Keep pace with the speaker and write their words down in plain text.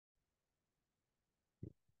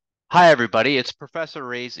Hi, everybody. It's Professor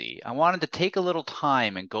Rehse. I wanted to take a little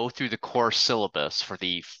time and go through the course syllabus for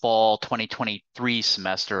the fall 2023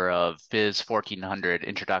 semester of PHYS 1400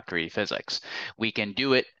 Introductory Physics. We can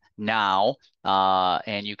do it now,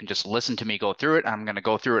 and you can just listen to me go through it. I'm going to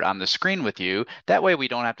go through it on the screen with you. That way, we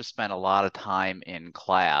don't have to spend a lot of time in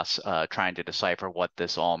class trying to decipher what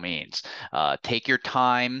this all means. Take your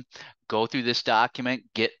time. Go through this document,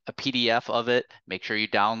 get a PDF of it, make sure you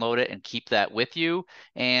download it and keep that with you,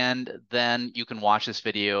 and then you can watch this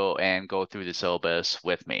video and go through the syllabus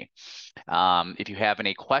with me. If you have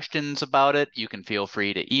any questions about it, you can feel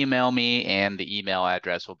free to email me, and the email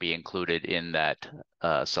address will be included in that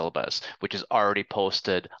syllabus, which is already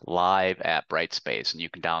posted live at Brightspace, and you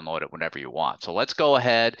can download it whenever you want. So let's go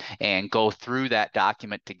ahead and go through that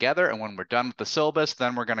document together, and when we're done with the syllabus,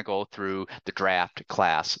 then we're going to go through the draft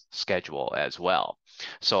class schedule as well.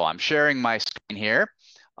 So I'm sharing my screen here.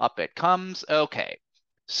 Up it comes. Okay.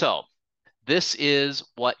 So this is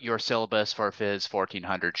what your syllabus for PHYS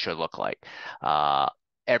 1400 should look like.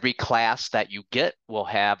 Every class that you get will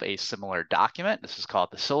have a similar document. This is called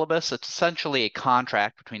the syllabus. It's essentially a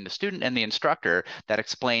contract between the student and the instructor that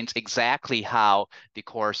explains exactly how the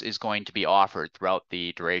course is going to be offered throughout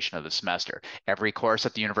the duration of the semester. Every course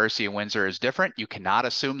at the University of Windsor is different. You cannot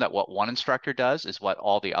assume that what one instructor does is what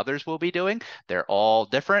all the others will be doing. They're all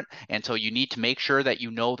different, and so you need to make sure that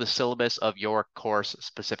you know the syllabus of your course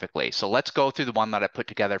specifically. So let's go through the one that I put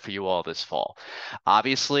together for you all this fall.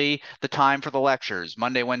 Obviously, the time for the lectures,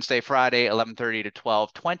 Monday, Wednesday, Friday, 11:30 to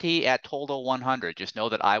 12:20 at total 100. Just know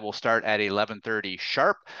that I will start at 11:30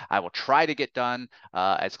 sharp. I will try to get done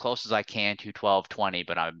as close as I can to 12:20,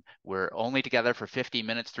 but we're only together for 50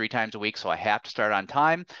 minutes 3 times a week, so I have to start on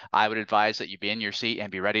time. I would advise that you be in your seat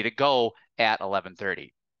and be ready to go at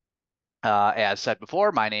 11:30. As said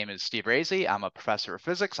before, my name is Steve Rehse. I'm a professor of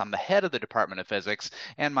physics. I'm the head of the Department of Physics,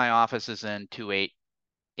 and my office is in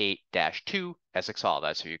 288-2 Essex Hall.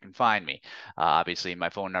 That's where you can find me. Obviously, my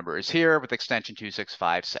phone number is here with extension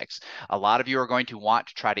 2656. A lot of you are going to want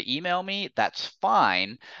to try to email me. That's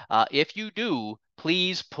fine. If you do,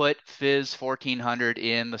 please put PHYS 1400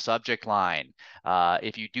 in the subject line.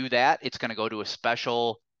 If you do that, it's going to go to a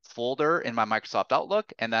special folder in my Microsoft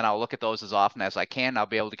Outlook, and then I'll look at those as often as I can. I'll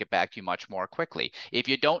be able to get back to you much more quickly. If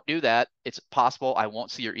you don't do that, it's possible I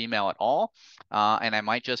won't see your email at all, and I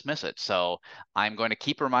might just miss it. So I'm going to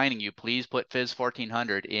keep reminding you, please put PHYS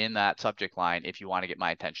 1400 in that subject line if you want to get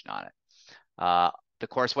my attention on it. The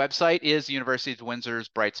course website is the University of Windsor's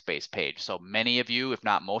Brightspace page. So many of you, if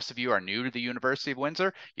not most of you, are new to the University of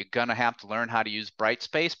Windsor. You're going to have to learn how to use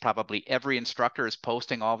Brightspace. Probably every instructor is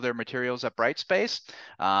posting all of their materials at Brightspace.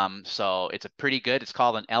 So it's a pretty good, it's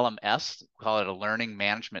called an LMS, we call it a learning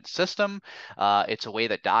management system. It's a way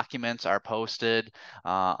that documents are posted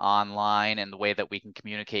online, and the way that we can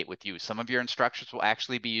communicate with you. Some of your instructors will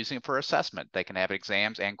actually be using it for assessment. They can have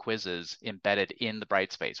exams and quizzes embedded in the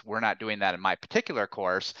Brightspace. We're not doing that in my particular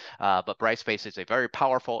course, but Brightspace is a very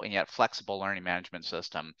powerful and yet flexible learning management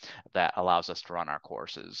system that allows us to run our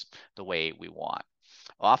courses the way we want.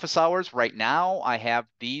 Office hours, right now, I have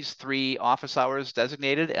these 3 office hours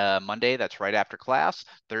designated. Monday, that's right after class.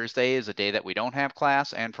 Thursday is a day that we don't have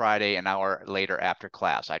class, and Friday, an hour later after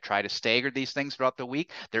class. I try to stagger these things throughout the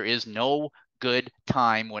week. There is no good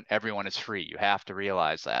time when everyone is free. You have to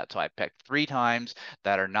realize that. So I picked 3 times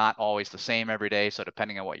that are not always the same every day. So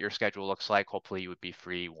depending on what your schedule looks like, hopefully you would be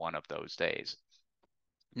free one of those days.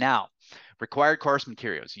 Now, required course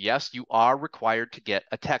materials. Yes, you are required to get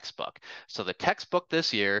a textbook. So the textbook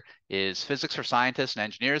this year is Physics for Scientists and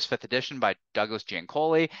Engineers, 5th edition by Douglas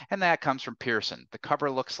Giancoli, and that comes from Pearson. The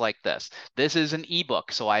cover looks like this. This is an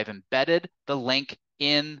ebook, so I've embedded the link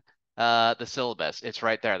in the syllabus. It's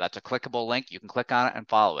right there. That's a clickable link. You can click on it and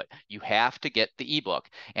follow it. You have to get the ebook.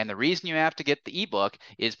 And the reason you have to get the ebook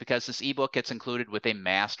is because this ebook gets included with a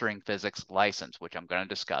Mastering Physics license, which I'm going to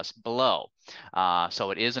discuss below. So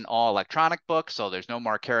it is an all electronic book, so there's no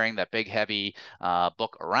more carrying that big heavy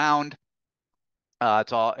book around.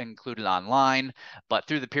 It's all included online, but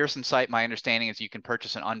through the Pearson site, my understanding is you can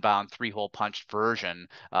purchase an unbound 3-hole punched version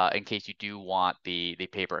in case you do want the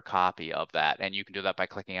paper copy of that. And you can do that by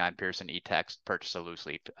clicking on Pearson eText, purchase a loose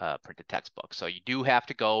leaf printed textbook. So you do have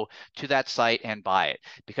to go to that site and buy it,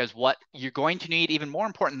 because what you're going to need, even more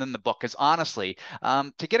important than the book, is honestly,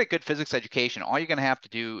 to get a good physics education, all you're going to have to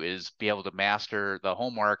do is be able to master the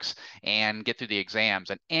homeworks and get through the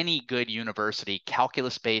exams. And any good university,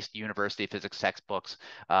 calculus-based university physics textbook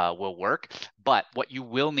will work, but what you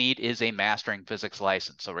will need is a Mastering Physics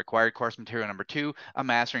license. So required course material number 2, a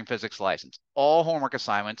Mastering Physics license. all homework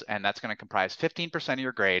assignments, and that's going to comprise 15% of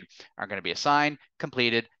your grade, are going to be assigned,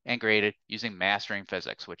 completed, and graded using Mastering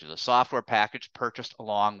Physics, which is a software package purchased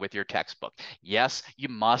along with your textbook. Yes, you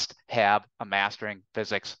must have a Mastering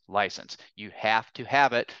Physics license. You have to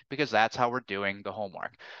have it because that's how we're doing the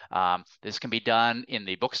homework. This can be done in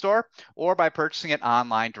the bookstore or by purchasing it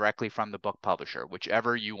online directly from the book publisher,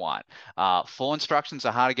 whichever you want. Full instructions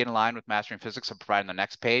on how to get in line with Mastering Physics are provided on the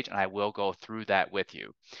next page, and I will go through that with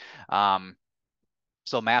you.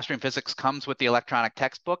 So Mastering Physics comes with the electronic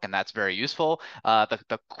textbook, and that's very useful.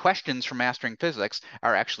 The questions from Mastering Physics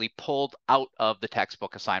are actually pulled out of the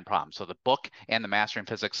textbook assigned problems. So the book and the Mastering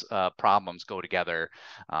Physics problems go together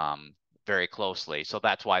very closely. So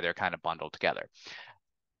that's why they're kind of bundled together.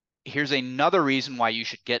 Here's another reason why you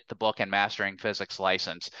should get the book and Mastering Physics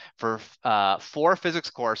license. For 4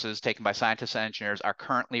 physics courses taken by scientists and engineers are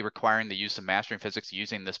currently requiring the use of Mastering Physics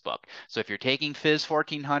using this book. So if you're taking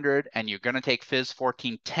PHYS1400 and you're going to take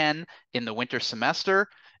PHYS1410 in the winter semester,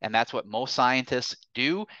 and that's what most scientists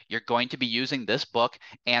do, you're going to be using this book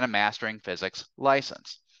and a Mastering Physics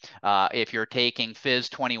license. If you're taking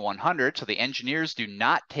PHYS2100, so the engineers do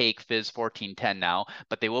not take PHYS1410 now,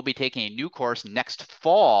 but they will be taking a new course next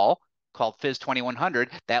fall called PHYS2100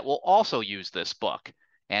 that will also use this book.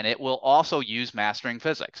 And it will also use Mastering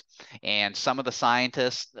Physics. And some of the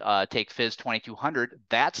scientists take PHYS2200,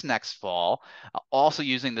 that's next fall, also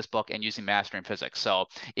using this book and using Mastering Physics. So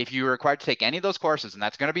if you're required to take any of those courses, and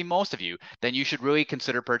that's going to be most of you, then you should really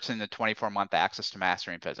consider purchasing the 24-month access to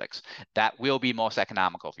Mastering Physics. That will be most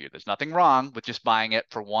economical for you. There's nothing wrong with just buying it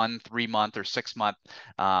for 1 3-month or 6-month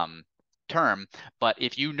term, but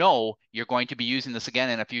if you know you're going to be using this again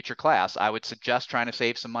in a future class, I would suggest trying to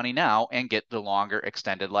save some money now and get the longer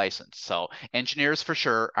extended license. So engineers for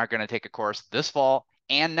sure are going to take a course this fall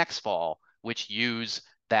and next fall which use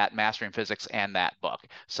that Mastering Physics and that book.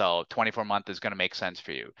 So 24-month is going to make sense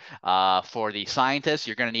for you. For the scientists,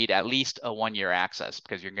 you're going to need at least a 1-year access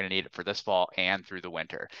because you're going to need it for this fall and through the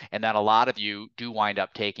winter. And then a lot of you do wind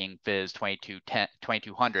up taking PHYS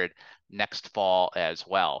 2200 next fall as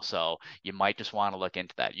well. So you might just want to look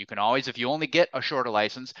into that. You can always, if you only get a shorter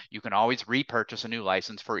license, you can always repurchase a new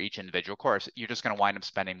license for each individual course. You're just going to wind up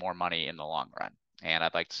spending more money in the long run. And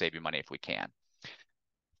I'd like to save you money if we can.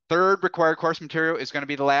 Third required course material is going to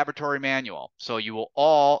be the laboratory manual. So you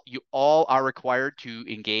all are required to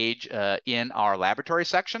engage in our laboratory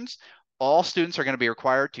sections. All students are going to be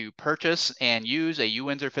required to purchase and use a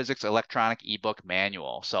Windsor Physics electronic ebook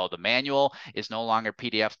manual. So the manual is no longer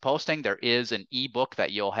PDF posting. There is an ebook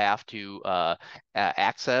that you'll have to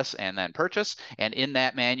access and then purchase. And in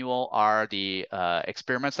that manual are the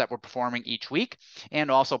experiments that we're performing each week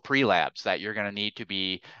and also pre-labs that you're going to need to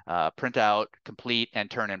be print out, complete,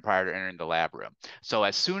 and turn in prior to entering the lab room. So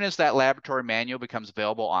as soon as that laboratory manual becomes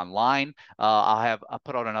available online, I'll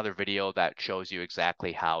put out another video that shows you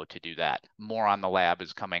exactly how to do that. More on the lab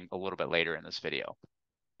is coming a little bit later in this video.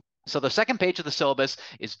 So the second page of the syllabus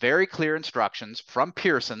is very clear instructions from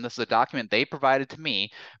Pearson. This is a document they provided to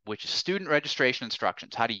me, which is student registration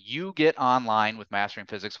instructions. How do you get online with Mastering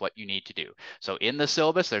Physics, what you need to do? So in the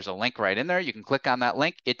syllabus, there's a link right in there. You can click on that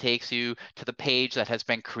link. It takes you to the page that has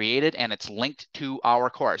been created, and it's linked to our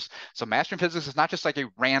course. So Mastering Physics is not just like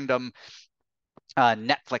a random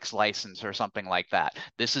Netflix license or something like that.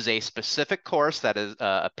 This is a specific course that is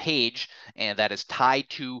a page and that is tied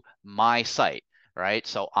to my site, right?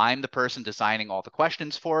 So I'm the person designing all the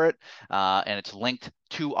questions for it, and it's linked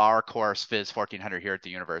to our course PHYS1400 here at the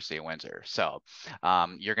University of Windsor. So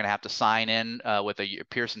you're going to have to sign in with a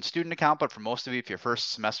Pearson student account, but for most of you, if you're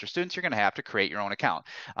first semester students, you're going to have to create your own account.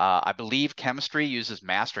 I believe chemistry uses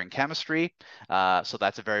Mastering Chemistry, so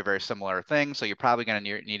that's a very, very similar thing. So you're probably going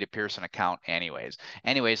to need a Pearson account anyways.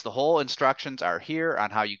 Anyways, the whole instructions are here on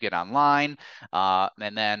how you get online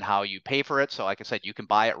and then how you pay for it. So like I said, you can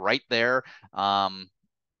buy it right there.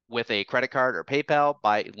 With a credit card or PayPal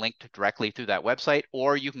linked directly through that website,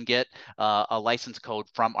 or you can get a license code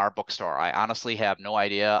from our bookstore. I honestly have no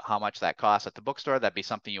idea how much that costs at the bookstore. That'd be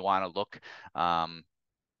something you want to look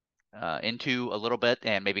into a little bit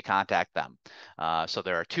and maybe contact them. So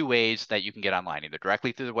there are 2 ways that you can get online, either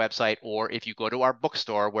directly through the website or if you go to our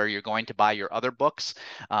bookstore where you're going to buy your other books.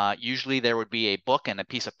 Usually there would be a book and a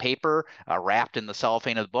piece of paper wrapped in the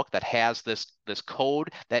cellophane of the book that has this code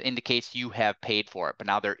that indicates you have paid for it. But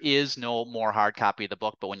now there is no more hard copy of the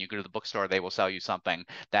book, but when you go to the bookstore, they will sell you something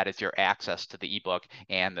that is your access to the ebook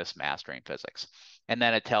and this Mastering Physics. And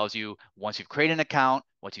then it tells you once you've created an account,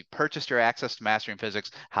 once you've purchased your access to Mastering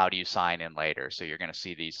Physics, how do you sign in later? So you're going to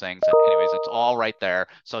see these things. And anyways, it's all right there.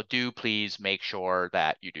 So do please make sure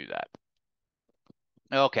that you do that.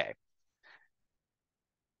 Okay.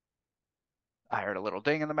 I heard a little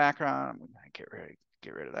ding in the background. I'm gonna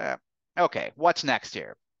get rid of that. Okay, what's next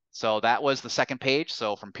here? So that was the second page.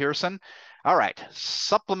 So from Pearson. All right,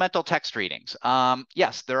 supplemental text readings.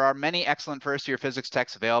 Yes, there are many excellent first-year physics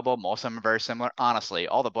texts available. Most of them are very similar. Honestly,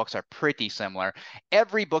 all the books are pretty similar.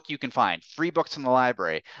 Every book you can find, free books in the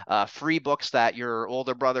library, free books that your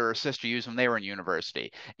older brother or sister used when they were in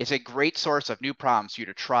university. It's a great source of new problems for you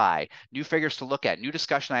to try, new figures to look at, new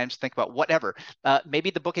discussion items to think about, whatever. Maybe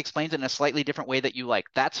the book explains it in a slightly different way that you like.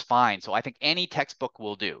 That's fine. So I think any textbook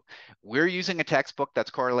will do. We're using a textbook that's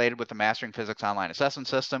correlated with the Mastering Physics Online Assessment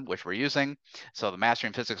System, which we're using. So the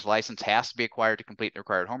Mastering Physics license has to be acquired to complete the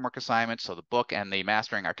required homework assignments. So the book and the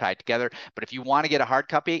mastering are tied together. But if you want to get a hard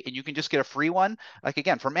copy, and you can just get a free one, like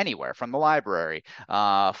again, from anywhere, from the library,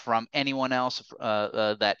 from anyone else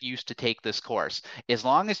that used to take this course, as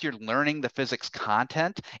long as you're learning the physics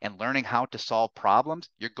content and learning how to solve problems,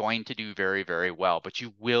 you're going to do very, very well. But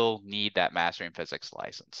you will need that Mastering Physics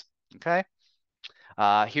license. Okay.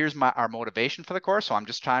 Here's our motivation for the course. So I'm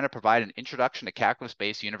just trying to provide an introduction to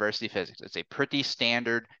calculus-based university physics. It's a pretty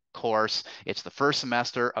standard course. It's the first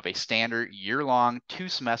semester of a standard year-long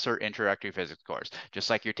 2-semester introductory physics course. Just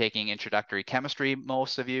like you're taking introductory chemistry,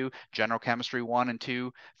 most of you, general chemistry 1 and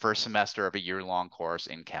 2, first semester of a year-long course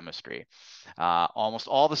in chemistry. Almost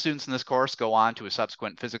all the students in this course go on to a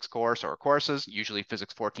subsequent physics course or courses, usually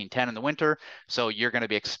Physics 1410 in the winter. So you're going to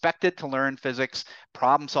be expected to learn physics,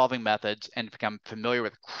 problem-solving methods, and become familiar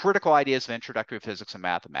with critical ideas of introductory physics and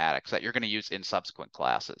mathematics that you're going to use in subsequent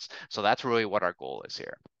classes. So that's really what our goal is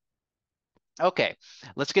here. Okay,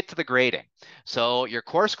 let's get to the grading. So your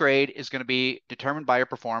course grade is going to be determined by your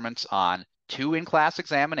performance on 2 in-class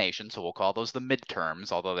examinations, so we'll call those the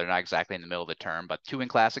midterms, although they're not exactly in the middle of the term, but 2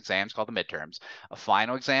 in-class exams called the midterms, a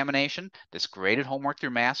final examination, this graded homework through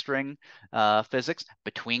Mastering Physics,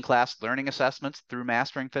 between-class learning assessments through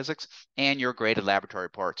Mastering Physics, and your graded laboratory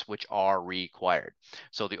reports, which are required.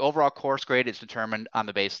 So the overall course grade is determined on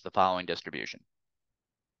the basis of the following distribution.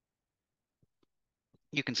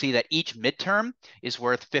 You can see that each midterm is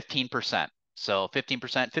worth 15%. So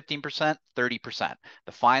 15%, 15%, 30%.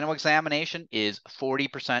 The final examination is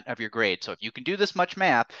 40% of your grade. So if you can do this much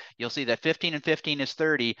math, you'll see that 15 and 15 is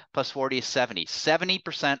 30, plus 40 is 70.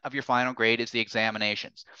 70% of your final grade is the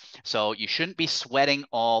examinations. So you shouldn't be sweating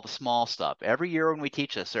all the small stuff. Every year when we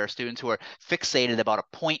teach this, there are students who are fixated about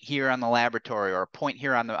a point here on the laboratory or a point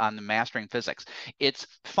here on the Mastering Physics. It's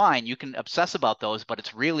fine. You can obsess about those, but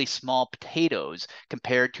it's really small potatoes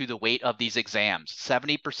compared to the weight of these exams.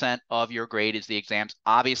 70% of your grade is the exams,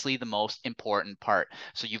 obviously the most important part.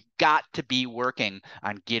 So you've got to be working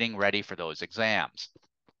on getting ready for those exams.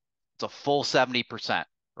 It's a full 70%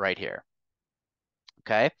 right here.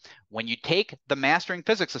 Okay, when you take the Mastering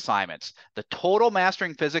Physics assignments, the total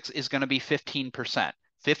Mastering Physics is going to be 15%.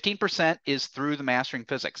 15% is through the Mastering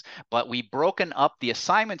Physics, but we've broken up the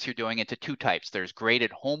assignments you're doing into 2 types. There's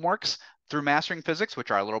graded homeworks through Mastering Physics,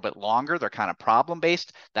 which are a little bit longer. They're kind of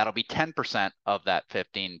problem-based. That'll be 10% of that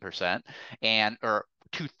 15%, or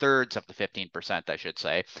 2/3 of the 15%, I should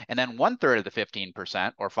say. And then 1/3 of the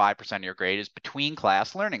 15%, or 5% of your grade, is between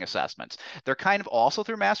class learning assessments. They're kind of also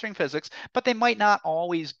through Mastering Physics, but they might not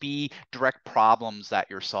always be direct problems that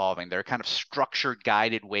you're solving. They're kind of structured,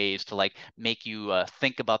 guided ways to like make you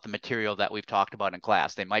think about the material that we've talked about in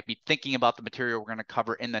class. They might be thinking about the material we're going to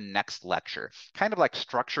cover in the next lecture, kind of like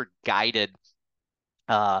structured, guided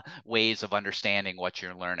ways of understanding what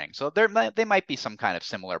you're learning. So they might be some kind of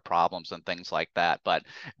similar problems and things like that, but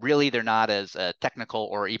really they're not as technical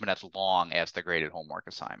or even as long as the graded homework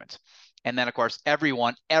assignments. And then, of course,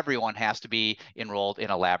 everyone has to be enrolled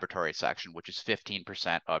in a laboratory section, which is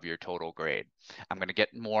 15% of your total grade. I'm going to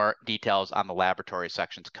get more details on the laboratory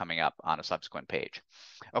sections coming up on a subsequent page.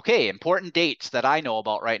 Okay, important dates that I know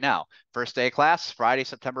about right now. First day of class, Friday,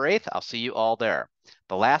 September 8th. I'll see you all there.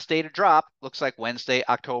 The last day to drop looks like Wednesday,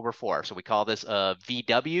 October 4th. So we call this a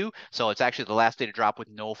VW. So it's actually the last day to drop with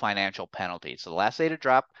no financial penalty. So the last day to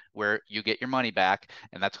drop where you get your money back,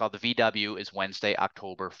 and that's called the VW, is Wednesday,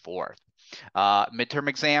 October 4th. Midterm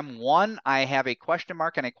exam 1, I have a question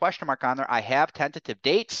mark and a question mark on there. I have tentative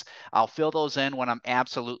dates. I'll fill those in when I'm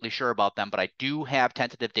absolutely sure about them, but I do have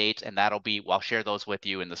tentative dates, and that'll be, well, I'll share those with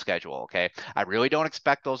you in the schedule, okay? I really don't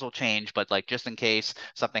expect those will change, but like just in case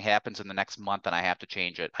something happens in the next month and I have to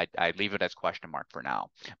change it, I leave it as question mark for now,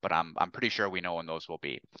 but I'm pretty sure we know when those will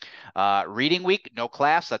be. Reading week, no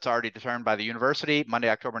class. That's already determined by the university. Monday,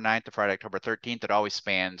 October 9th to Friday, October 13th. It always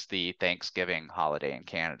spans the Thanksgiving holiday in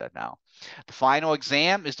Canada now. The final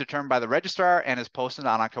exam is determined by the registrar and is posted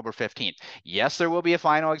on October 15th. Yes, there will be a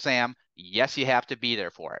final exam. Yes, you have to be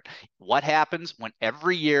there for it. What happens when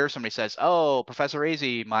every year somebody says, oh, Professor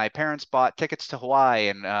Rehse, my parents bought tickets to Hawaii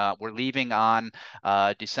and we're leaving on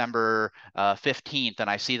December 15th, and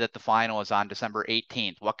I see that the final is on December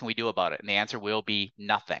 18th. What can we do about it? And the answer will be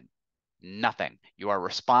nothing. Nothing. You are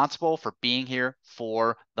responsible for being here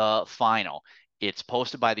for the final. It's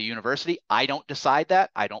posted by the university. I don't decide that.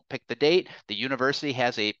 I don't pick the date. The university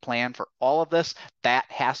has a plan for all of this. That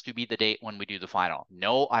has to be the date when we do the final.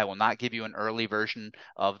 No, I will not give you an early version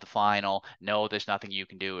of the final. No, there's nothing you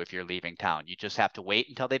can do if you're leaving town. You just have to wait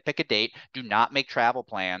until they pick a date. Do not make travel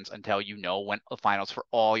plans until you know when the finals for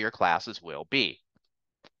all your classes will be.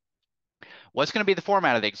 What's going to be the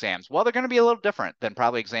format of the exams? Well, they're going to be a little different than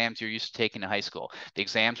probably exams you're used to taking in high school. The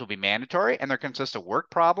exams will be mandatory, and they consist of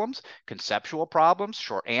work problems, conceptual problems,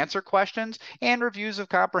 short answer questions, and reviews of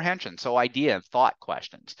comprehension, so idea and thought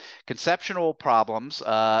questions. Conceptual problems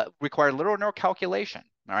require little or no calculation.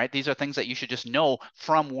 All right, these are things that you should just know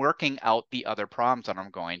from working out the other problems that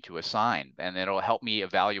I'm going to assign, and it'll help me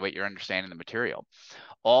evaluate your understanding of the material.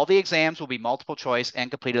 All the exams will be multiple choice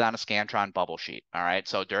and completed on a Scantron bubble sheet. All right.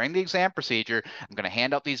 So during the exam procedure, I'm going to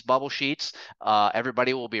hand out these bubble sheets.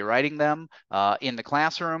 Everybody will be writing them in the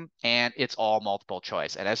classroom, and it's all multiple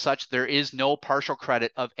choice. And as such, there is no partial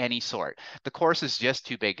credit of any sort. The course is just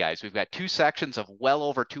too big, guys. We've got two sections of well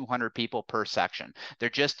over 200 people per section.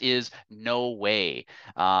 There just is no way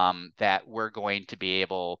that we're going to be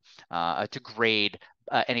able to grade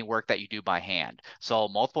any work that you do by hand. So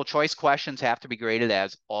multiple choice questions have to be graded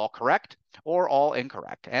as all correct or all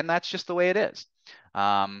incorrect. And that's just the way it is.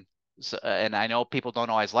 And I know people don't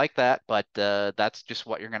always like that, but that's just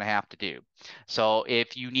what you're going to have to do. So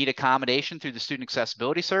if you need accommodation through the Student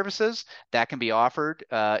Accessibility Services, that can be offered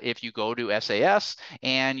if you go to SAS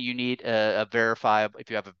and you need a verifiable, if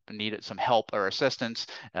you have needed some help or assistance,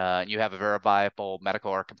 you have a verifiable medical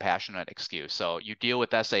or compassionate excuse. So you deal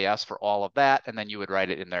with SAS for all of that, and then you would write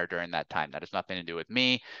it in there during that time. That has nothing to do with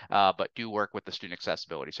me, but do work with the Student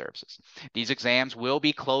Accessibility Services. These exams will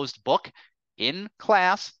be closed book in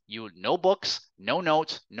class. No books, no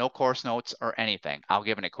notes, no course notes or anything. I'll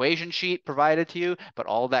give an equation sheet provided to you, but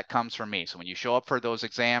all of that comes from me. So when you show up for those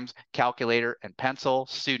exams, calculator and pencil,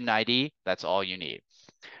 student ID, that's all you need.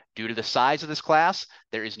 Due to the size of this class,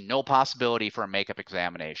 there is no possibility for a makeup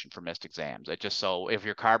examination for missed exams. It just, so if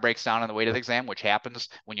your car breaks down on the way to the exam, which happens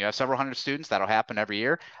when you have several hundred students, that'll happen every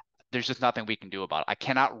year, there's just nothing we can do about it. I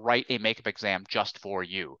cannot write a makeup exam just for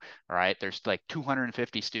you. All right. There's like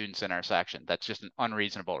 250 students in our section. That's just an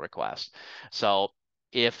unreasonable request. So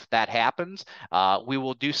if that happens, we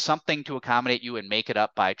will do something to accommodate you and make it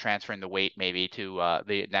up by transferring the weight maybe to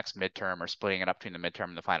the next midterm or splitting it up between the midterm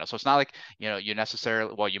and the final. So it's not like, you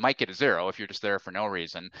necessarily, well, you might get a 0 if you're just there for no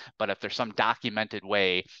reason, but if there's some documented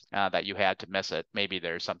way that you had to miss it, maybe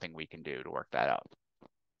there's something we can do to work that out.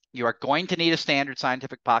 You are going to need a standard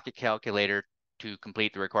scientific pocket calculator to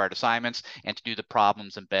complete the required assignments and to do the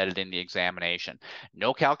problems embedded in the examination.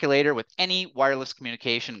 No calculator with any wireless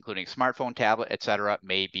communication, including smartphone, tablet, etc.,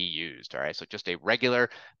 may be used. All right, so just a regular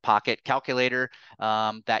pocket calculator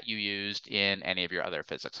that you used in any of your other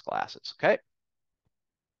physics classes. Okay.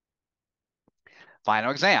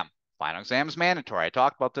 Final exam. Final exam is mandatory. I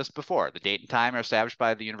talked about this before. The date and time are established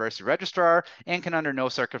by the university registrar and can under no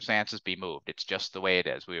circumstances be moved. It's just the way it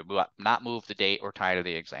is. We will not move the date or time of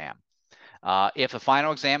the exam. If a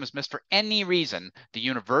final exam is missed for any reason, the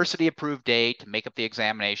university approved day to make up the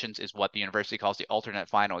examinations is what the university calls the alternate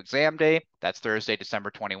final exam day. That's Thursday, December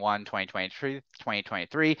 21,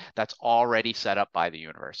 2023. That's already set up by the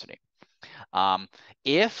university.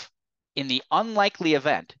 If in the unlikely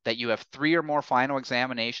event that you have 3 or more final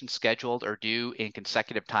examinations scheduled or due in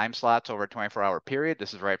consecutive time slots over a 24-hour period,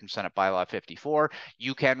 this is right from Senate Bylaw 54,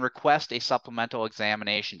 you can request a supplemental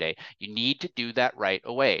examination day. You need to do that right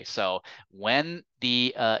away. So when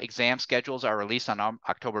the exam schedules are released on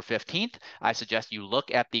October 15th, I suggest you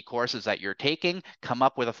look at the courses that you're taking, come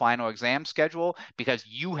up with a final exam schedule, because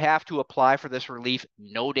you have to apply for this relief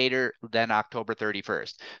no later than October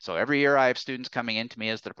 31st. So every year I have students coming into me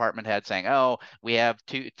as the department head saying, oh, we have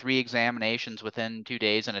 3 examinations within 2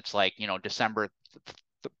 days, and it's like, December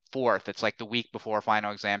 4th. It's like the week before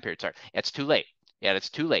final exam period starts. It's too late. Yeah, it's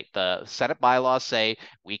too late. The Senate bylaws say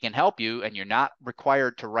we can help you, and you're not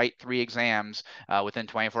required to write 3 exams within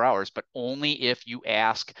 24 hours, but only if you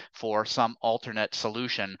ask for some alternate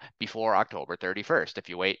solution before October 31st. If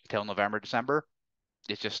you wait until November, December,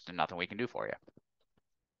 it's just nothing we can do for you.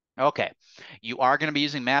 Okay, you are going to be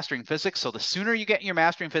using Mastering Physics. So the sooner you get your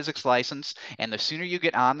Mastering Physics license and the sooner you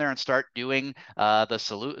get on there and start doing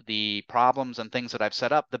the problems and things that I've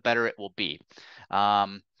set up, the better it will be.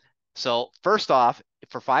 Um, so first off,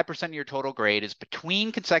 for 5% of your total grade is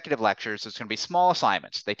between consecutive lectures. It's going to be small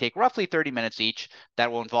assignments. They take roughly 30 minutes each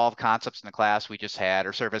that will involve concepts in the class we just had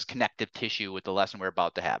or serve as connective tissue with the lesson we're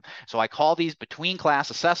about to have. So I call these between class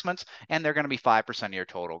assessments, and they're going to be 5% of your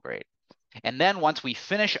total grade. And then once we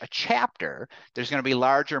finish a chapter, there's going to be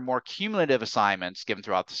larger, more cumulative assignments given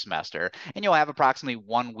throughout the semester, and you'll have approximately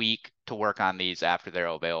 1 week to work on these after they're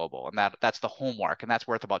available. And that's the homework, and that's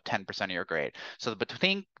worth about 10% of your grade. So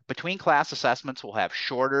between class assessments will have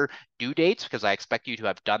shorter due dates because I expect you to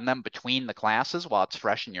have done them between the classes while it's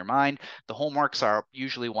fresh in your mind. The homeworks are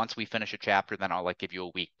usually once we finish a chapter, then I'll give you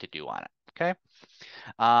a week to do on it. Okay.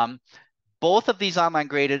 Um, both of these online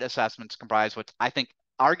graded assessments comprise what I think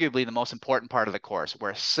arguably the most important part of the course,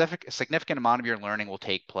 where a significant amount of your learning will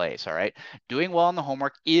take place, all right? Doing well on the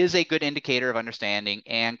homework is a good indicator of understanding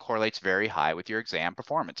and correlates very high with your exam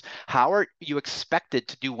performance. How are you expected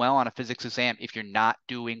to do well on a physics exam if you're not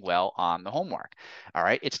doing well on the homework? All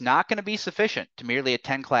right, it's not going to be sufficient to merely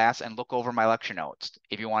attend class and look over my lecture notes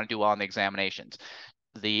if you want to do well on the examinations.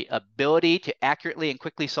 The ability to accurately and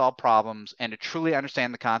quickly solve problems and to truly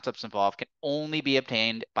understand the concepts involved can only be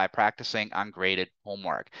obtained by practicing on graded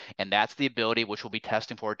homework. And that's the ability which we'll be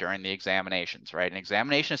testing for during the examinations, right? An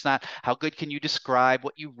examination is not how good can you describe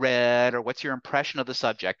what you read or what's your impression of the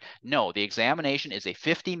subject. No, the examination is a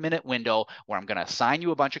 50-minute window where I'm going to assign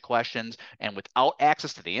you a bunch of questions, and without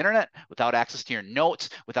access to the internet, without access to your notes,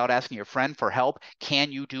 without asking your friend for help,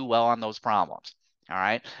 can you do well on those problems? All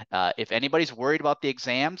right. If anybody's worried about the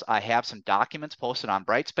exams, I have some documents posted on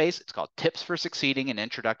Brightspace. It's called Tips for Succeeding in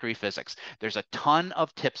Introductory Physics. There's a ton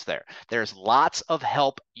of tips there. There's lots of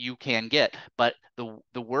help you can get, but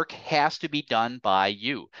the work has to be done by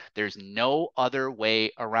you. There's no other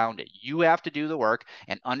way around it. You have to do the work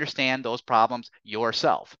and understand those problems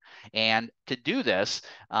yourself. And to do this,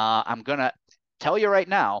 I'm going to tell you right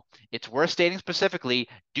now, it's worth stating specifically,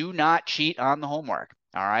 do not cheat on the homework.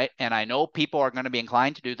 All right. And I know people are going to be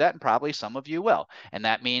inclined to do that, and probably some of you will. And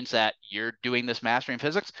that means that you're doing this mastering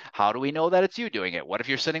physics. How do we know that it's you doing it? What if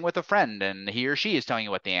you're sitting with a friend and he or she is telling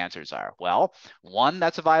you what the answers are? Well, one,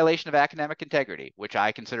 that's a violation of academic integrity, which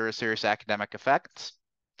I consider a serious academic offense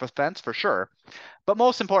for sure. But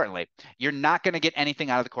most importantly, you're not going to get anything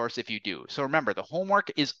out of the course if you do. So remember, the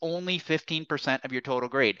homework is only 15% of your total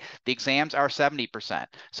grade. The exams are 70%.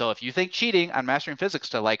 So if you think cheating on mastering physics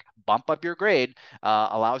to bump up your grade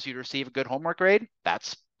allows you to receive a good homework grade,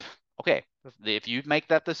 that's okay. If you make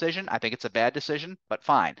that decision, I think it's a bad decision, but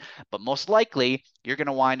fine. But most likely, you're going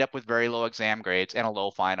to wind up with very low exam grades and a low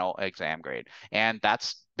final exam grade. And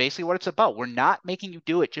that's basically what it's about. We're not making you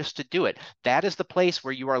do it just to do it. That is the place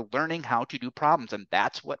where you are learning how to do problems, and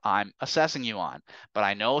that's what I'm assessing you on. But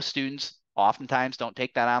I know students oftentimes don't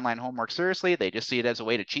take that online homework seriously. They just see it as a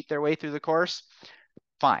way to cheat their way through the course.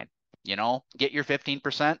 Fine. Get your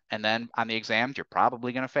 15%, and then on the exams, you're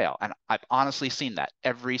probably going to fail. And I've honestly seen that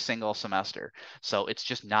every single semester. So it's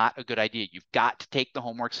just not a good idea. You've got to take the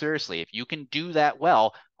homework seriously. If you can do that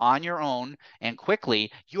well on your own and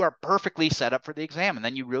quickly, you are perfectly set up for the exam, and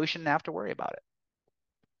then you really shouldn't have to worry about it.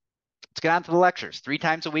 Let's get on to the lectures. 3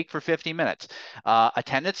 times a week for 50 minutes.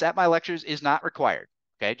 Attendance at my lectures is not required.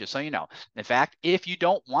 Okay, just so you know. In fact, if you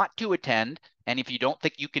don't want to attend, and if you don't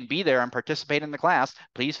think you can be there and participate in the class,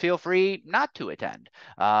 please feel free not to attend.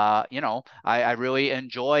 I really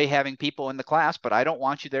enjoy having people in the class, but I don't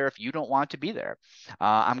want you there if you don't want to be there.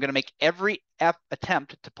 I'm going to make every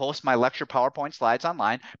attempt to post my lecture PowerPoint slides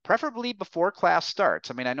online, preferably before class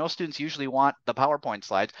starts. I mean, I know students usually want the PowerPoint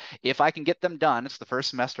slides. If I can get them done, it's the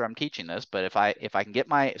first semester I'm teaching this, but if I can get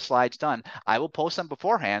my slides done, I will post them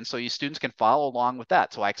beforehand so you students can follow along with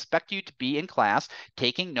that. So I expect you to be in class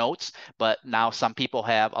taking notes, but now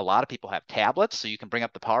a lot of people have tablets, so you can bring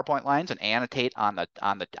up the PowerPoint lines and annotate on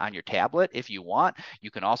your tablet if you want.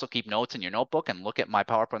 You can also keep notes in your notebook and look at my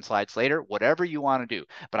PowerPoint slides later, whatever you want to do.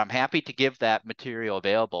 But I'm happy to give that material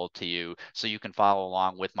available to you so you can follow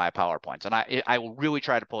along with my PowerPoints. And I will really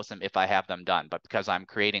try to post them if I have them done, but because I'm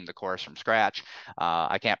creating the course from scratch,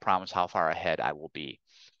 I can't promise how far ahead I will be.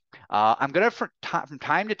 I'm going to, from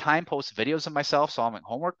time to time, post videos of myself solving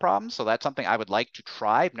homework problems. So that's something I would like to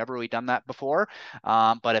try. I've never really done that before.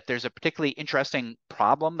 But if there's a particularly interesting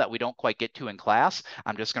problem that we don't quite get to in class,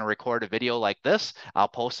 I'm just going to record a video like this. I'll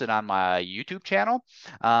post it on my YouTube channel.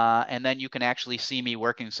 And then you can actually see me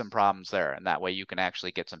working some problems there. And that way you can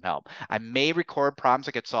actually get some help. I may record problems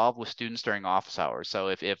that get solved with students during office hours. So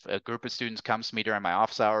if a group of students comes to me during my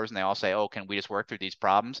office hours and they all say, oh, can we just work through these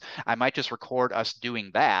problems? I might just record us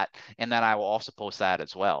doing that, and then I will also post that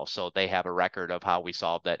as well. So they have a record of how we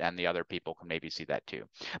solved it, and the other people can maybe see that too.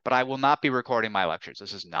 But I will not be recording my lectures.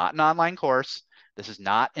 This is not an online course. This is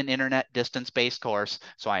not an internet distance-based course.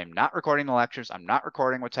 So I am not recording the lectures. I'm not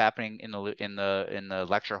recording what's happening in the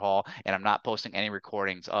lecture hall, and I'm not posting any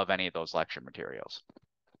recordings of any of those lecture materials.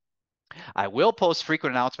 I will post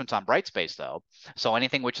frequent announcements on Brightspace, though. So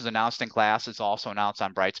anything which is announced in class is also announced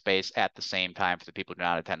on Brightspace at the same time for the people who do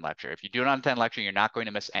not attend lecture. If you do not attend lecture, you're not going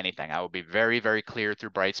to miss anything. I will be very, very clear through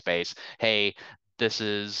Brightspace. Hey, this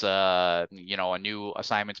is, a new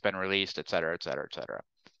assignment's been released, et cetera, et cetera, et cetera.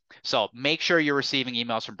 So make sure you're receiving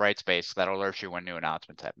emails from Brightspace that alert you when new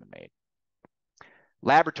announcements have been made.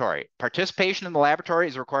 Laboratory. Participation in the laboratory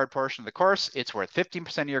is a required portion of the course. It's worth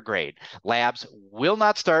 15% of your grade. Labs will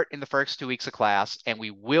not start in the first 2 weeks of class, and we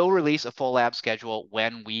will release a full lab schedule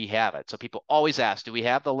when we have it. So people always ask, do we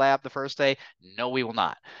have the lab the first day? No, we will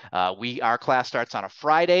not. Our class starts on a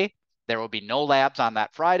Friday. There will be no labs on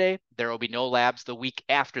that Friday. There will be no labs the week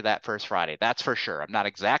after that first Friday. That's for sure. I'm not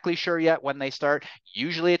exactly sure yet when they start.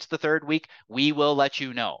 Usually it's the third week. We will let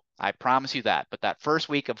you know. I promise you that. But that first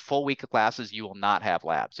full week of classes, you will not have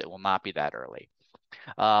labs. It will not be that early.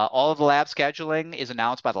 All of the lab scheduling is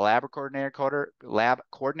announced by the lab coordinator,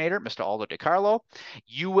 Mr. Aldo DiCarlo.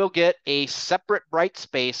 You will get a separate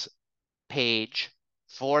Brightspace page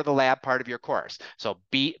for the lab part of your course. So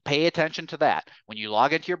pay attention to that. When you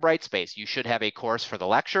log into your Brightspace, you should have a course for the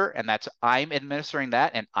lecture, and I'm administering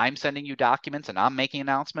that, and I'm sending you documents, and I'm making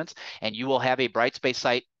announcements, and you will have a Brightspace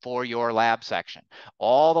site for your lab section.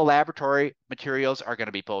 All the laboratory materials are going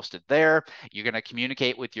to be posted there. You're going to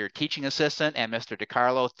communicate with your teaching assistant and Mr.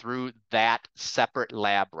 DiCarlo through that separate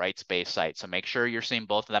lab Brightspace site. So make sure you're seeing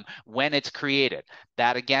both of them when it's created.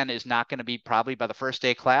 That, again, is not going to be probably by the first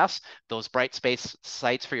day of class. Those Brightspace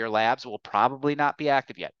sites for your labs will probably not be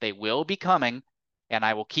active yet. They will be coming, and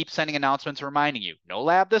I will keep sending announcements reminding you, no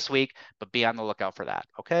lab this week, but be on the lookout for that,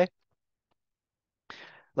 okay?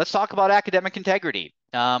 Let's talk about academic integrity.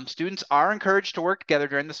 Students are encouraged to work together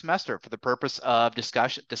during the semester for the purpose of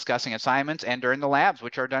discussing assignments and during the labs,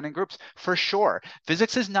 which are done in groups, for sure.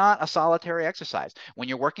 Physics is not a solitary exercise. When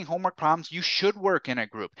you're working homework problems, you should work in a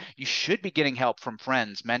group. You should be getting help from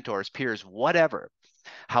friends, mentors, peers, whatever.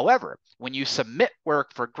 However, when you submit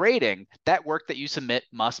work for grading, that work that you submit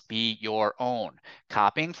must be your own.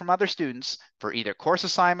 Copying from other students for either course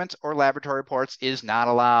assignments or laboratory reports is not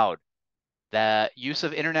allowed. The use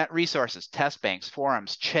of internet resources, test banks,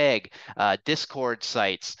 forums, Chegg, Discord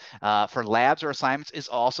sites for labs or assignments is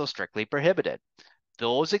also strictly prohibited.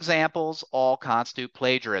 Those examples all constitute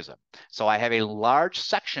plagiarism. So I have a large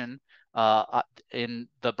section in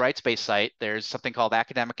the Brightspace site. There's something called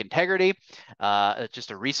academic integrity. It's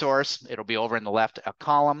just a resource. It'll be over in the left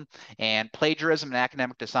column. And plagiarism and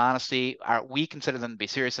academic dishonesty, we consider them to be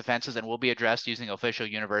serious offenses and will be addressed using official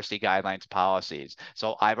university guidelines policies.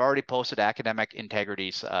 So I've already posted academic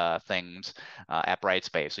integrity things at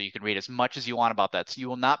Brightspace. So you can read as much as you want about that. So you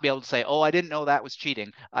will not be able to say, oh, I didn't know that was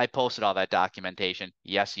cheating. I posted all that documentation.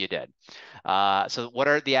 Yes, you did. So what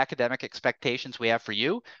are the academic expectations we have for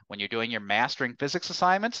you when you're doing your mastering physics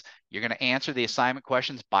assignments? You're going to answer the assignment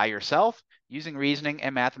questions by yourself using reasoning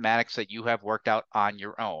and mathematics that you have worked out on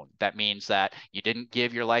your own. That means that you didn't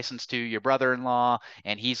give your license to your brother-in-law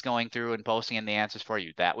and he's going through and posting in the answers for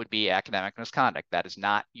you. That would be academic misconduct. That is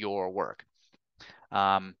not your work.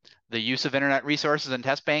 The use of internet resources and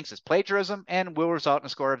test banks is plagiarism and will result in a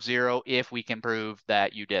score of 0 if we can prove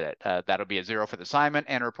that you did it. That'll be a 0 for the assignment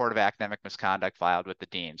and a report of academic misconduct filed with the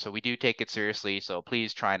dean. So we do take it seriously, so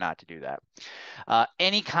please try not to do that.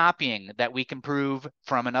 Any copying that we can prove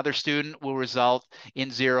from another student will result in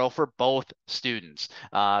 0 for both students.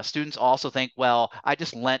 Students also think, well, I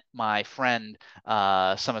just lent my friend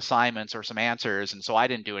some assignments or some answers, and so I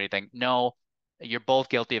didn't do anything. No. You're both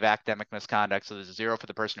guilty of academic misconduct. So there's a 0 for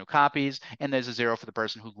the person who copies, and there's a 0 for the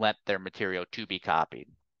person who lent their material to be copied.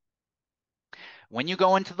 When you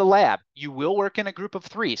go into the lab, you will work in a group of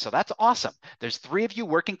 3. So that's awesome. There's 3 of you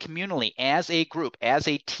working communally as a group, as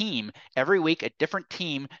a team, every week, a different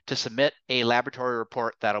team to submit a laboratory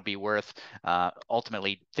report that'll be worth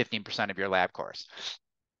ultimately 15% of your lab course.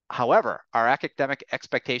 However, our academic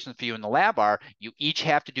expectations for you in the lab are you each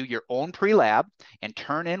have to do your own pre-lab and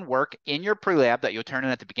turn in work in your pre-lab that you'll turn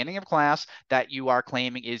in at the beginning of class that you are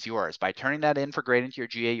claiming is yours. By turning that in for grade into your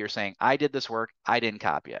GA, you're saying, I did this work, I didn't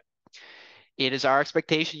copy it. It is our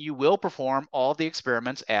expectation you will perform all the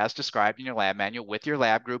experiments as described in your lab manual with your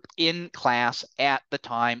lab group in class at the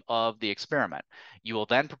time of the experiment. You will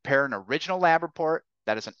then prepare an original lab report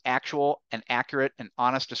that is an actual and accurate and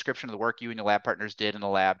honest description of the work you and your lab partners did in the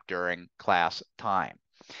lab during class time.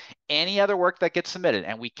 Any other work that gets submitted,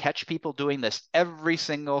 and we catch people doing this every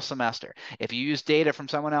single semester. If you use data from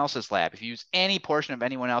someone else's lab, if you use any portion of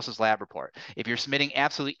anyone else's lab report, if you're submitting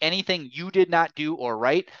absolutely anything you did not do or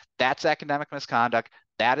write, that's academic misconduct.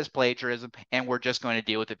 That is plagiarism, and we're just going to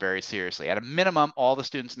deal with it very seriously. At a minimum, all the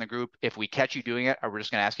students in the group, if we catch you doing it, we're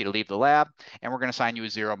just going to ask you to leave the lab, and we're going to assign you a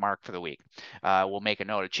 0 mark for the week. We'll make a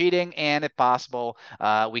note of cheating, and if possible,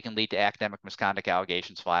 we can lead to academic misconduct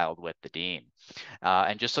allegations filed with the dean.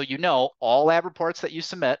 And just so you know, all lab reports that you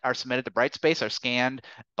submit are submitted to Brightspace, are scanned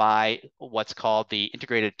by what's called the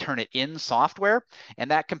integrated Turnitin software,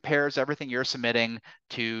 and that compares everything you're submitting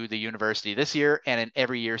to the university this year and in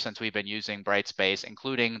every year since we've been using Brightspace,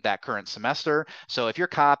 including that current semester. So if you're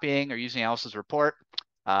copying or using else's report,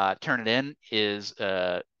 Turnitin is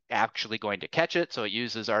actually going to catch it. So it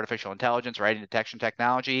uses artificial intelligence, writing detection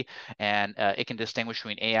technology, and it can distinguish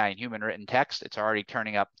between AI and human written text. It's already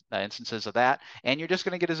turning up instances of that, and you're just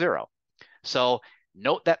going to get a 0. So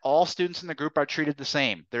note that all students in the group are treated the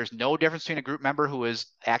same. There's no difference between a group member who is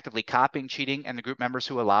actively copying cheating and the group members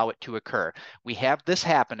who allow it to occur. We have this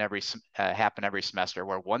happen every semester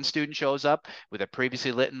where one student shows up with a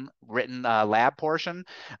previously written lab portion,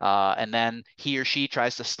 and then he or she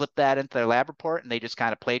tries to slip that into their lab report and they just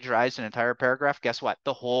kind of plagiarize an entire paragraph. Guess what?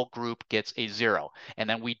 The whole group gets a 0. And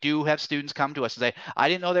then we do have students come to us and say, I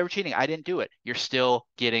didn't know they were cheating. I didn't do it. You're still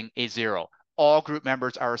getting a 0. All group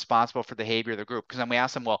members are responsible for the behavior of the group. Because then we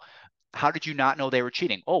ask them, well, how did you not know they were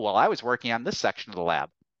cheating? Oh, well, I was working on this section of the lab.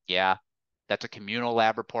 Yeah, that's a communal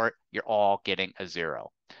lab report. You're all getting a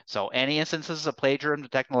 0. So any instances of plagiarism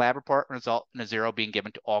detected in the lab report result in a 0 being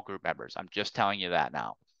given to all group members. I'm just telling you that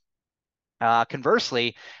now.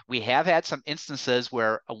 Conversely, we have had some instances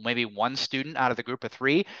where maybe one student out of the group of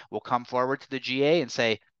 3 will come forward to the GA and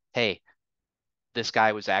say, hey, this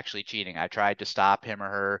guy was actually cheating. I tried to stop him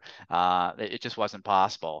or her. It just wasn't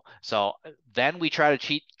possible. So then we try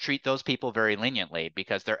to treat those people very leniently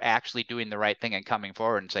because they're actually doing the right thing and coming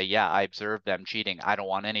forward and say, yeah, I observed them cheating. I don't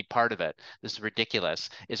want any part of it. This is ridiculous.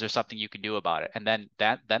 Is there something you can do about it? And then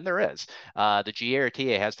there is. The GA or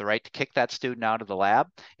TA has the right to kick that student out of the lab,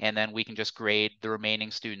 and then we can just grade the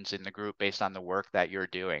remaining students in the group based on the work that you're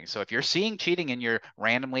doing. So if you're seeing cheating in your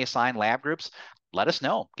randomly assigned lab groups, let us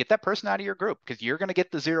know. Get that person out of your group because you're going to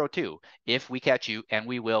get the 0 too if we catch you, and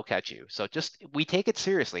we will catch you. So we take it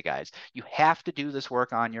seriously, guys. You have to do this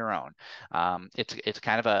work on your own. It's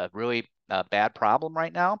kind of a really bad problem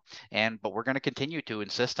right now, but we're going to continue to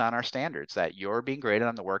insist on our standards that you're being graded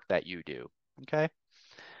on the work that you do. Okay.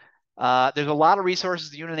 There's a lot of resources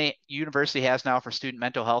the university has now for student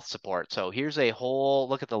mental health support. So here's a whole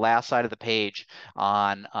look at the last side of the page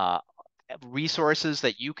on resources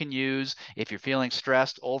that you can use if you're feeling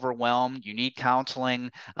stressed, overwhelmed, you need counseling,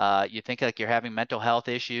 you think like you're having mental health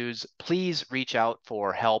issues, please reach out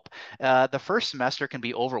for help. The first semester can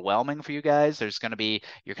be overwhelming for you guys. There's going to be,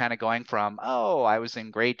 you're kind of going from, oh, I was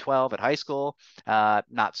in grade 12 at high school,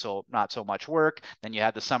 not so much work. Then you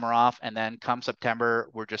had the summer off, and then come September,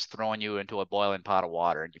 we're just throwing you into a boiling pot of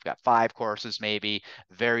water, and you've got 5 courses maybe,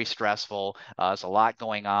 very stressful. There's a lot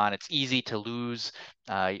going on. It's easy to lose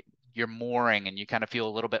your mooring, and you kind of feel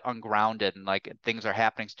a little bit ungrounded, and like things are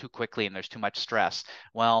happening too quickly and there's too much stress.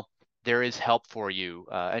 Well, there is help for you,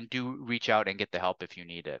 and do reach out and get the help if you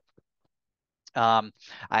need it. I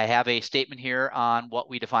have a statement here on what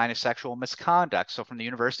we define as sexual misconduct. So from the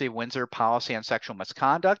University of Windsor Policy on Sexual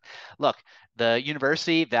Misconduct, look, the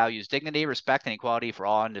university values dignity, respect, and equality for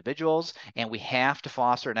all individuals, and we have to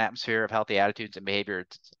foster an atmosphere of healthy attitudes and behavior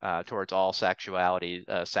towards all sexuality,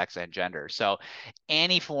 sex, and gender. So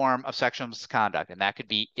any form of sexual misconduct, and that could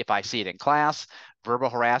be if I see it in class, verbal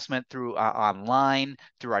harassment through online,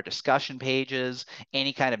 through our discussion pages,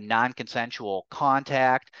 any kind of non-consensual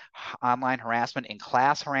contact, online harassment, in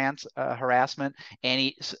class harassment,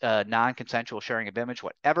 any non-consensual sharing of image,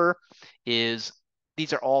 whatever is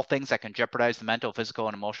these are all things that can jeopardize the mental, physical,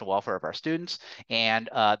 and emotional welfare of our students, and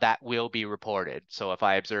that will be reported. So if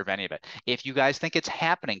I observe any of it, if you guys think it's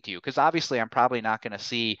happening to you, because obviously I'm probably not going to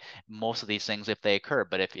see most of these things if they occur,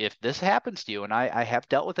 but if this happens to you, and I have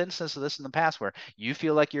dealt with instances of this in the past where you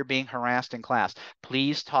feel like you're being harassed in class,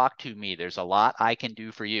 please talk to me. There's a lot I can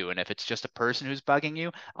do for you. And if it's just a person who's bugging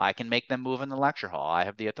you, I can make them move in the lecture hall. I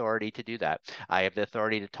have the authority to do that. I have the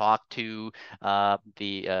authority to talk to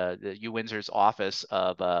the U Windsor's office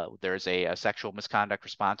of there's a sexual misconduct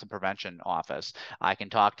response and prevention office. I can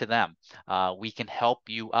talk to them. We can help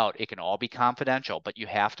you out. It can all be confidential, but you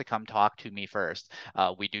have to come talk to me first.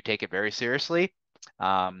 We do take it very seriously.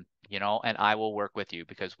 You know, and I will work with you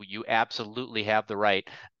because you absolutely have the right.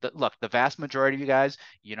 Look, the vast majority of you guys,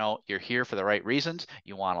 you know, you're here for the right reasons.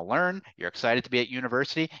 You want to learn. You're excited to be at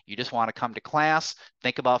university. You just want to come to class,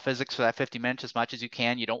 think about physics for that 50 minutes as much as you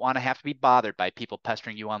can. You don't want to have to be bothered by people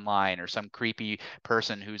pestering you online or some creepy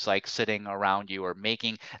person who's like sitting around you or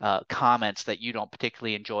making comments that you don't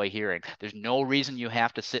particularly enjoy hearing. There's no reason you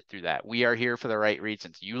have to sit through that. We are here for the right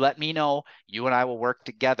reasons. You let me know. You and I will work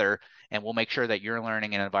together and we'll make sure that you're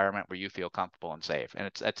learning in an environment where you feel comfortable and safe. And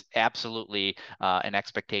it's absolutely an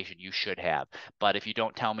expectation you should have. But if you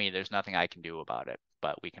don't tell me, there's nothing I can do about it.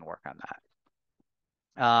 But we can work on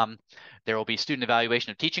that. There will be student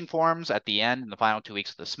evaluation of teaching forms at the end in the final 2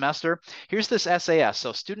 weeks of the semester. Here's this SAS,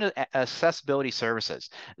 so student accessibility services.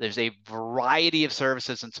 There's a variety of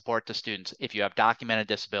services and support to students if you have documented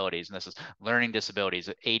disabilities, and this is learning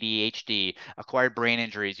disabilities, ADHD, acquired brain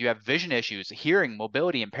injuries, you have vision issues, hearing,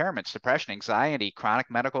 mobility impairments, depression, anxiety, chronic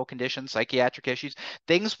medical conditions, psychiatric issues,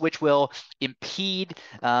 things which will impede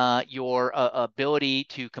your ability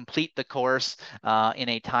to complete the course in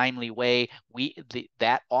a timely way.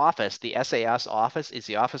 That office, the SAS office, is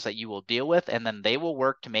the office that you will deal with, and then they will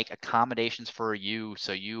work to make accommodations for you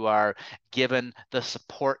so you are given the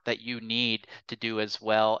support that you need to do as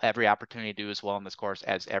well, every opportunity to do as well in this course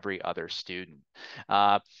as every other student.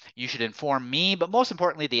 You should inform me, but most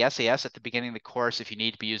importantly, the SAS at the beginning of the course if you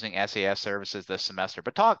need to be using SAS services this semester.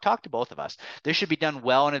 But talk to both of us. This should be done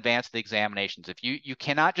well in advance of the examinations. If you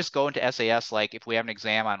cannot just go into SAS like if we have an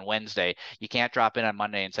exam on Wednesday, you can't drop in on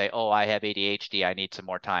Monday and say, oh, I have ADHD, I need some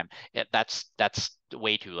more time. That's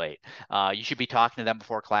way too late. You should be talking to them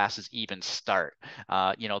before classes even start.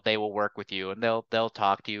 You know, they will work with you and they'll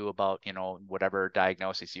talk to you about, you know, whatever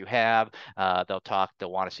diagnosis you have. They'll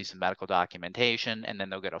want to see some medical documentation, and then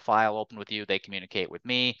they'll get a file open with you. They communicate with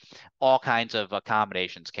me. All kinds of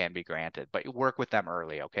accommodations can be granted, but you work with them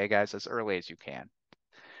early, okay, guys, as early as you can.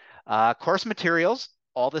 Course materials,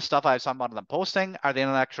 all this stuff I was talking about them posting are the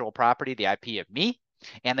intellectual property, the IP of me,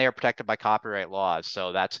 and they are protected by copyright laws.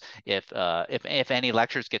 So that's if any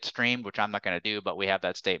lectures get streamed, which I'm not going to do, but we have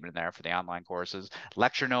that statement in there for the online courses.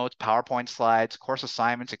 Lecture notes, PowerPoint slides, course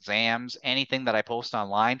assignments, exams, anything that I post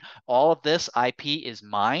online, all of this IP is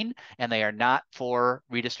mine, and they are not for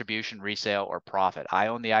redistribution, resale, or profit. I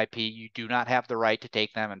own the IP. You do not have the right to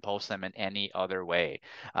take them and post them in any other way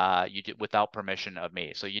without permission of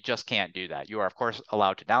me. So you just can't do that. You are, of course,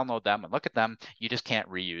 allowed to download them and look at them. You just can't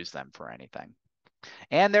reuse them for anything.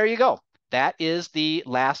 And there you go. That is the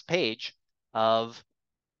last page of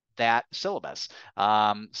that syllabus.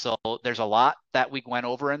 So there's a lot that we went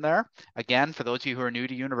over in there. Again, for those of you who are new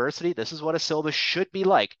to university, this is what a syllabus should be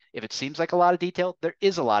like. If it seems like a lot of detail, there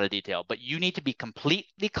is a lot of detail, but you need to be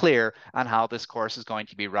completely clear on how this course is going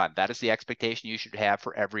to be run. That is the expectation you should have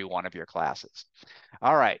for every one of your classes.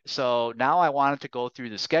 All right, so now I wanted to go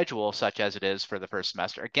through the schedule such as it is for the first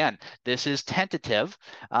semester. Again, this is tentative,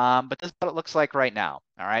 but this is what it looks like right now.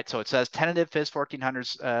 All right, so it says tentative PHYS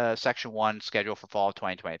 1400 section 1 schedule for fall of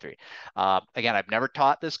 2023. Again, I've never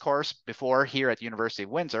taught this course before here at the University of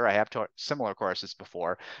Windsor. I have taught similar courses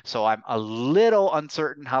before, so I'm a little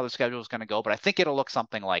uncertain how the schedule is going to go, but I think it'll look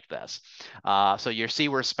something like this. So you see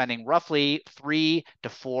we're spending roughly 3 to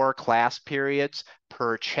 4 class periods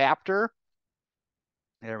per chapter.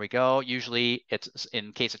 There we go. Usually it's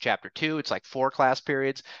in case of chapter 2, it's like 4 class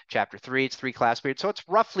periods. Chapter 3, it's 3 class periods. So it's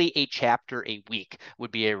roughly a chapter a week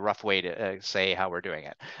would be a rough way to say how we're doing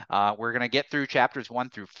it. We're going to get through chapters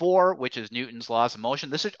 1 through 4, which is Newton's laws of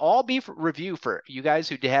motion. This should all be for review for you guys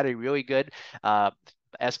who had a really good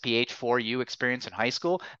SPH 4U experience in high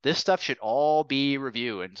school. This stuff should all be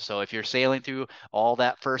review. And so if you're sailing through all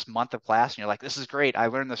that first month of class and you're like, this is great, I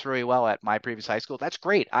learned this really well at my previous high school, that's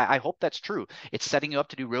great. I hope that's true. It's setting you up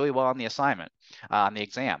to do really well on the assignment, on the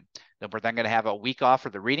exam. Then we're then going to have a week off for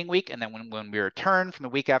the reading week. And then when we return from the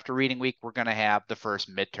week after reading week, we're going to have the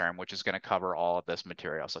first midterm, which is going to cover all of this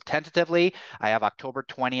material. So tentatively, I have October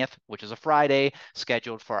 20th, which is a Friday,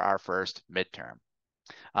 scheduled for our first midterm.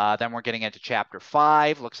 Then we're getting into chapter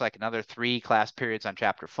 5. Looks like another 3 class periods on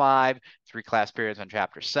chapter 5, 3 class periods on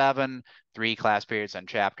chapter 7, 3 class periods on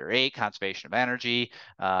chapter 8, conservation of energy,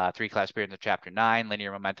 3 class periods on chapter 9,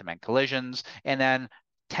 linear momentum and collisions, and then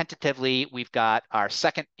tentatively, we've got our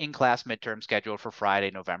second in-class midterm scheduled for Friday,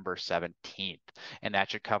 November 17th, and that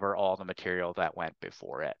should cover all the material that went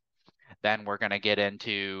before it. Then we're going to get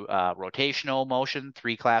into rotational motion,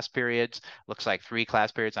 3 class periods. Looks like 3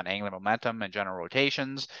 class periods on angular momentum and general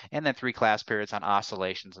rotations, and then 3 class periods on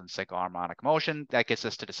oscillations and single harmonic motion. That gets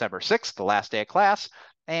us to December 6th, the last day of class.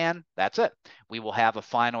 And that's it. We will have a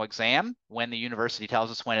final exam when the university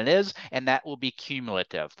tells us when it is, and that will be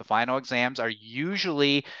cumulative. The final exams are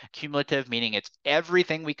usually cumulative, meaning it's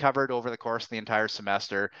everything we covered over the course of the entire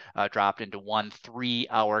semester dropped into one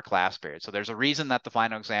 3-hour class period. So there's a reason that the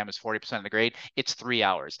final exam is 40% of the grade. It's 3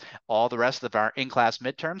 hours. All the rest of our in-class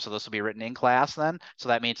midterms, so this will be written in class then, so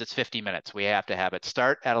that means it's 50 minutes. We have to have it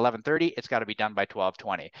start at 11:30. It's got to be done by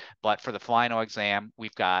 12:20. But for the final exam,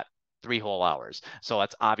 we've got 3 whole hours. So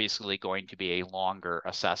it's obviously going to be a longer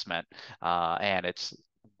assessment, and it's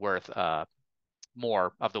worth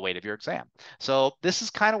more of the weight of your exam. So this is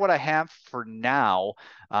kind of what I have for now.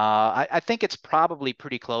 I think it's probably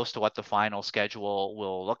pretty close to what the final schedule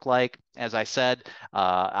will look like. As I said,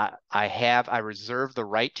 I reserve the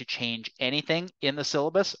right to change anything in the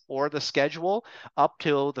syllabus or the schedule up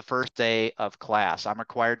till the first day of class. I'm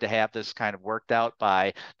required to have this kind of worked out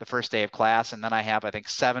by the first day of class, and then I have, I think,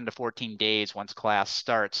 7 to 14 days once class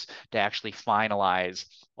starts to actually finalize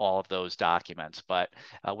all of those documents. But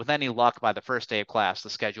with any luck, by the first day of class, the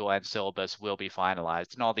schedule and syllabus will be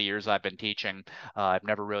finalized. In all the years I've been teaching, I've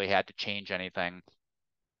never really had to change anything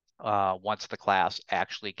once the class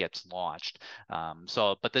actually gets launched.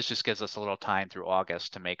 But this just gives us a little time through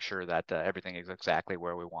August to make sure that everything is exactly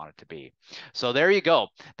where we want it to be. So there you go.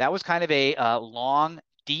 That was kind of a long,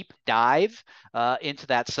 deep dive into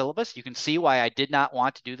that syllabus. You can see why I did not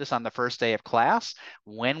want to do this on the first day of class.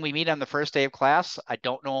 When we meet on the first day of class, I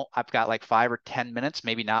don't know, I've got like 5 or 10 minutes,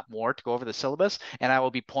 maybe not more, to go over the syllabus, and I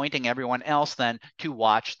will be pointing everyone else then to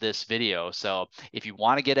watch this video. So if you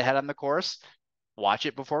want to get ahead on the course, watch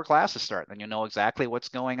it before classes start, then you'll know exactly what's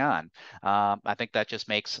going on. I think that just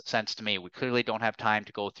makes sense to me. We clearly don't have time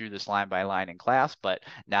to go through this line by line in class, but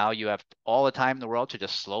now you have all the time in the world to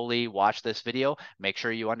just slowly watch this video, make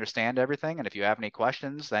sure you understand everything, and if you have any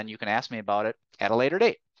questions, then you can ask me about it at a later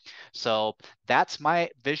date. So that's my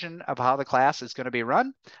vision of how the class is going to be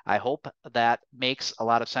run. I hope that makes a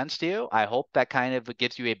lot of sense to you. I hope that kind of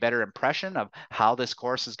gives you a better impression of how this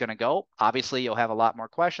course is going to go. Obviously, you'll have a lot more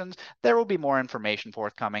questions. There will be more information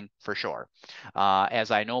forthcoming for sure. As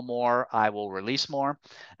I know more, I will release more.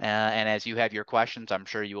 And as you have your questions, I'm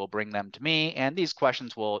sure you will bring them to me. And these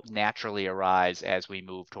questions will naturally arise as we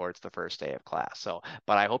move towards the first day of class.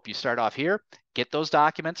 But I hope you start off here. Get those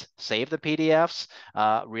documents, save the PDFs,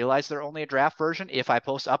 realize they're only a draft version. If I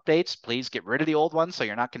post updates, please get rid of the old ones so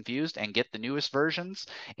you're not confused and get the newest versions,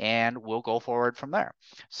 and we'll go forward from there.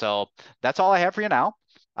 So that's all I have for you now.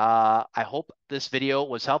 I hope this video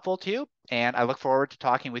was helpful to you, and I look forward to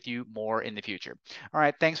talking with you more in the future. All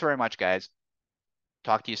right, thanks very much, guys.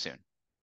 Talk to you soon.